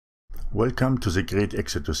Welcome to the Great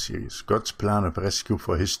Exodus series, God's plan of rescue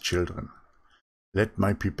for His children. Let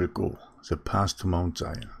my people go, the path to Mount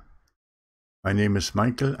Zion. My name is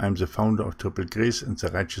Michael. I'm the founder of Triple Grace and the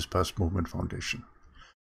Righteous Path Movement Foundation.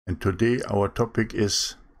 And today our topic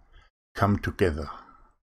is Come Together.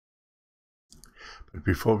 But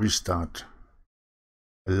before we start,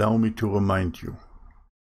 allow me to remind you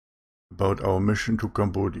about our mission to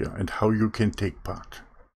Cambodia and how you can take part.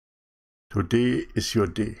 Today is your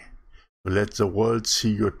day to let the world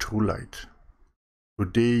see your true light.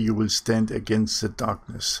 Today you will stand against the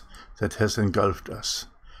darkness that has engulfed us.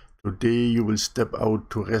 Today you will step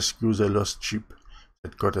out to rescue the lost sheep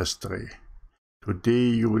that got astray. Today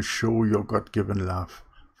you will show your God-given love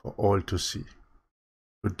for all to see.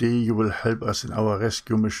 Today you will help us in our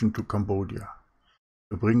rescue mission to Cambodia,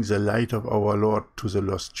 to bring the light of our Lord to the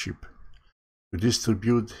lost sheep, to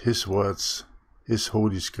distribute His words, His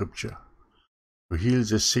holy scripture, to heal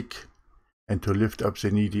the sick, and to lift up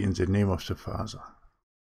the needy in the name of the Father.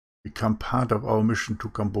 Become part of our mission to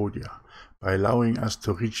Cambodia by allowing us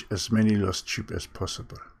to reach as many lost sheep as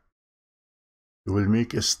possible. You will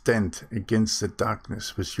make a stand against the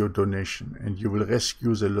darkness with your donation, and you will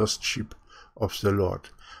rescue the lost sheep of the Lord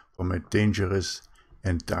from a dangerous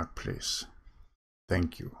and dark place.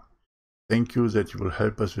 Thank you. Thank you that you will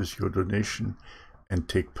help us with your donation and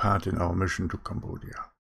take part in our mission to Cambodia.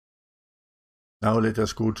 Now let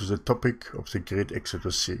us go to the topic of the Great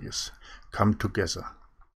Exodus series, Come Together.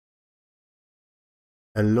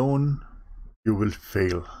 Alone you will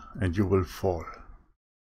fail and you will fall,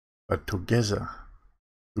 but together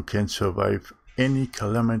you can survive any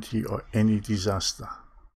calamity or any disaster,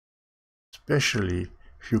 especially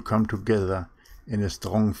if you come together in a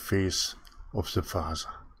strong faith of the Father.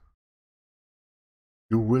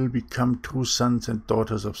 You will become true sons and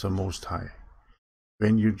daughters of the Most High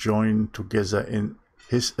when you join together in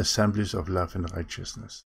His assemblies of love and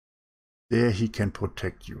righteousness. There He can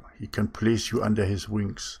protect you, He can place you under His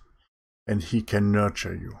wings, and He can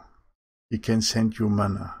nurture you. He can send you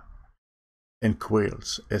manna and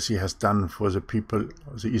quails, as He has done for the people,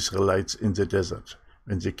 the Israelites in the desert,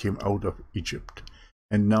 when they came out of Egypt.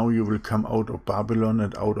 And now you will come out of Babylon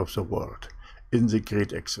and out of the world, in the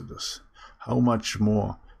Great Exodus. How much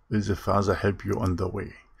more will the Father help you on the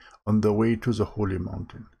way to the holy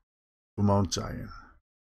mountain, to Mount Zion.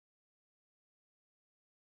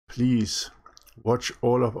 Please watch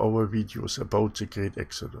all of our videos about the Great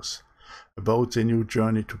Exodus, about the new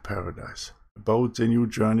journey to paradise, about the new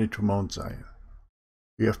journey to Mount Zion.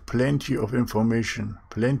 We have plenty of information,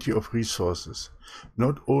 plenty of resources,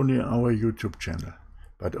 not only on our YouTube channel,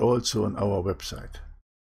 but also on our website.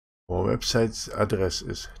 Our website's address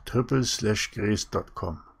is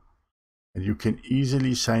triple/grace.com. And you can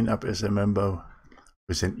easily sign up as a member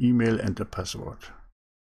with an email and a password. It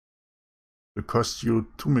will cost you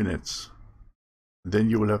 2 minutes. Then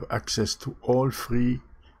you will have access to all free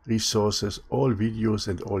resources, all videos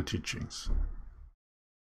and all teachings.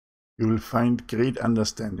 You will find great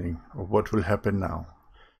understanding of what will happen now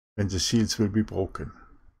when the seals will be broken,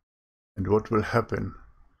 and what will happen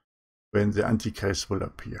when the Antichrist will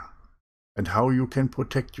appear, and how you can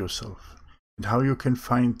protect yourself, and how you can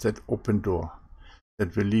find that open door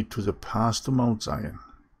that will lead to the path to Mount Zion,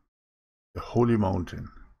 the holy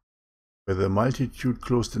mountain, where the multitude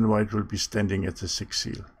clothed in white will be standing at the sixth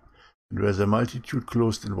seal, and where the multitude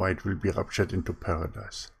clothed in white will be raptured into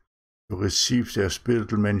paradise, to receive their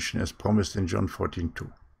spiritual mansion as promised in John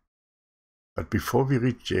 14:2. But before we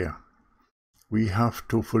reach there, we have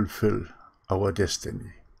to fulfill our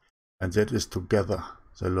destiny, and that is to gather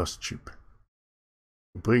the lost sheep,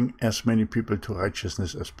 to bring as many people to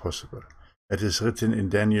righteousness as possible. That is written in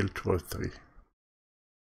Daniel 12:3.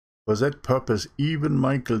 For that purpose, even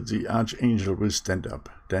Michael the archangel will stand up,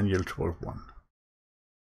 Daniel 12:1,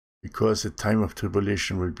 because the time of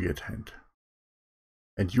tribulation will be at hand.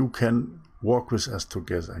 And you can walk with us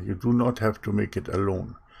together. You do not have to make it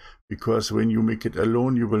alone, because when you make it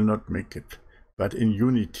alone, you will not make it. But in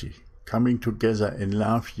unity, coming together in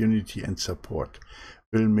love, unity, and support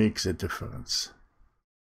will make the difference.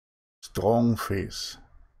 Strong faith,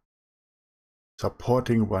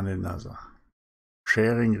 supporting one another,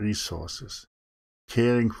 sharing resources,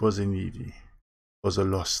 caring for the needy, for the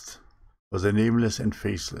lost, for the nameless and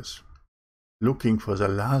faceless, looking for the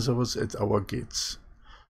Lazarus at our gates.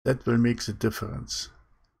 That will make the difference.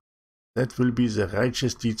 That will be the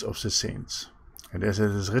righteous deeds of the saints. And as it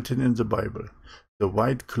is written in the Bible, the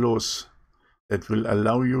white clothes that will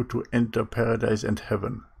allow you to enter paradise and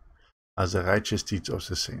heaven are the righteous deeds of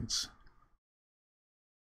the saints.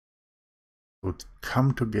 So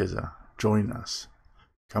come together, join us,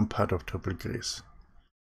 become part of Triple Grace.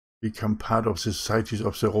 Become part of the societies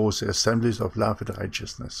of the rose, the assemblies of love and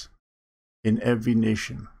righteousness. In every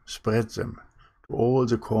nation, spread them to all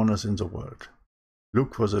the corners in the world.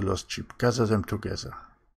 Look for the lost sheep, gather them together.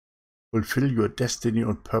 Fulfill your destiny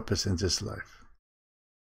and purpose in this life.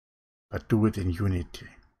 But do it in unity,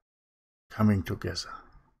 coming together.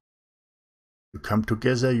 You come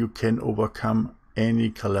together, you can overcome any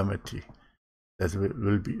calamity that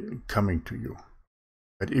will be coming to you.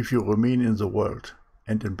 But if you remain in the world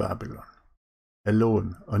and in Babylon,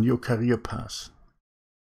 alone on your career path,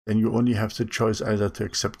 then you only have the choice either to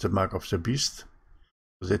accept the mark of the beast,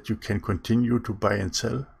 so that you can continue to buy and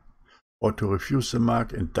sell, or to refuse the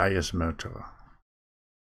mark and die as murderer.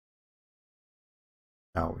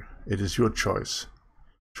 Now, it is your choice.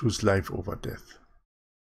 Choose life over death.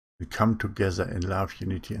 We come together in love,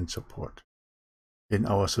 unity, and support in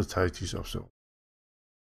our societies of the world.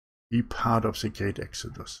 Be part of the great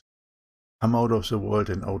Exodus. Come out of the world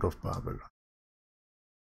and out of Babylon,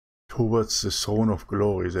 towards the throne of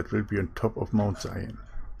glory that will be on top of Mount Zion.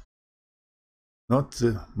 Not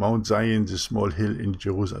the Mount Zion, the small hill in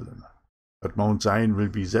Jerusalem, but Mount Zion will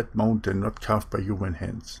be that mountain not carved by human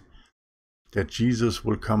hands, that Jesus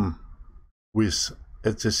will come with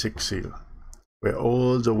at the sixth seal, where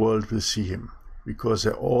all the world will see him, because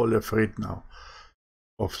they're all afraid now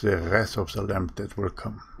of the wrath of the Lamb that will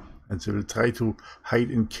come. And they will try to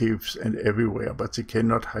hide in caves and everywhere, but they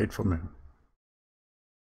cannot hide from him.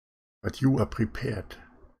 But you are prepared.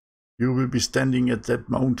 You will be standing at that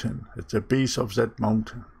mountain, at the base of that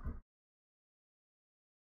mountain,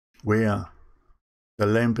 where the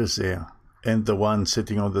Lamb is there, and the one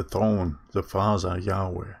sitting on the throne, the Father,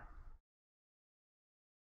 Yahweh.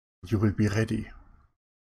 You will be ready,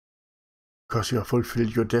 because you have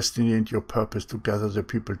fulfilled your destiny and your purpose to gather the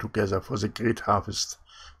people together for the great harvest,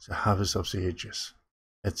 the harvest of the ages,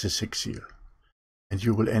 at the sixth seal. And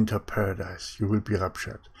you will enter paradise. You will be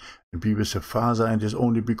raptured and be with the Father and his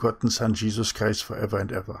only begotten Son, Jesus Christ, forever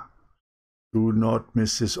and ever. Do not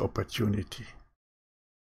miss this opportunity.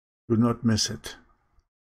 Do not miss it.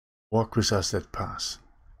 Walk with us that path.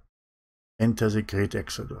 Enter the great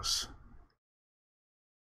Exodus.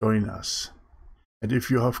 Join us. And if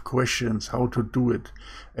you have questions how to do it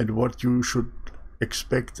and what you should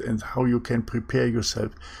expect and how you can prepare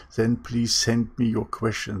yourself, then please send me your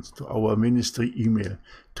questions to our ministry email,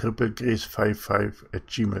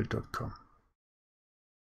 triplegrace55@gmail.com.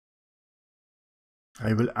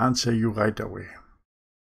 I will answer you right away.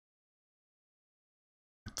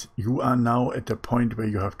 But you are now at a point where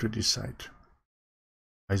you have to decide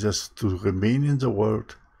either to remain in the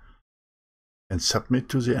world and submit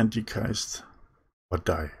to the Antichrist or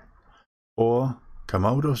die, or come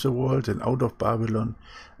out of the world and out of Babylon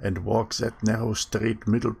and walk that narrow, straight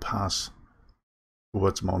middle path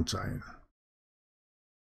towards Mount Zion,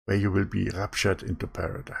 where you will be raptured into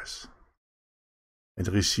paradise and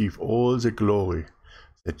receive all the glory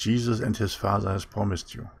that Jesus and his Father has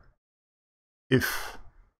promised you, if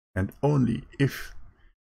and only if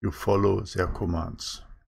you follow their commands.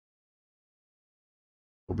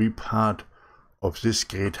 To be part of this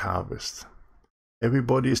great harvest.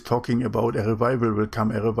 Everybody is talking about a revival will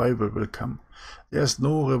come, a revival will come. There's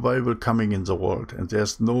no revival coming in the world, and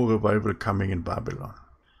there's no revival coming in Babylon.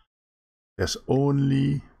 There's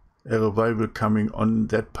only a revival coming on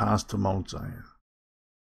that path to Mount Zion.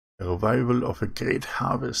 A revival of a great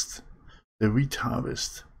harvest, the wheat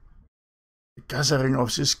harvest, the gathering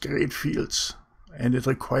of these great fields, and it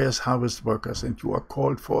requires harvest workers, and you are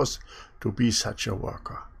called forth to be such a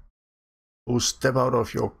worker. So step out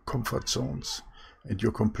of your comfort zones and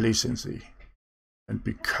your complacency and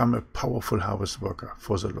become a powerful harvest worker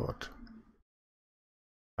for the Lord.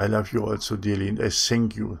 I love you all so dearly, and I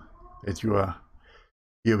thank you that you are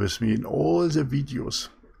here with me in all the videos.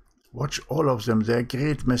 Watch all of them. There are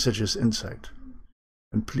great messages inside.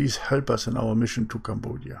 And please help us in our mission to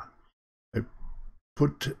Cambodia. I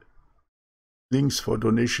put links for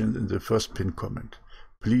donations in the first pinned comment.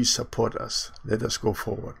 Please support us. Let us go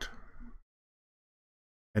forward.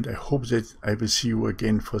 And I hope that I will see you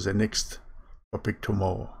again for the next topic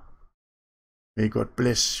tomorrow. May God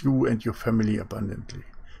bless you and your family abundantly.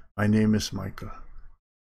 My name is Michael.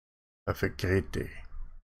 Have a great day.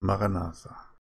 Maranatha.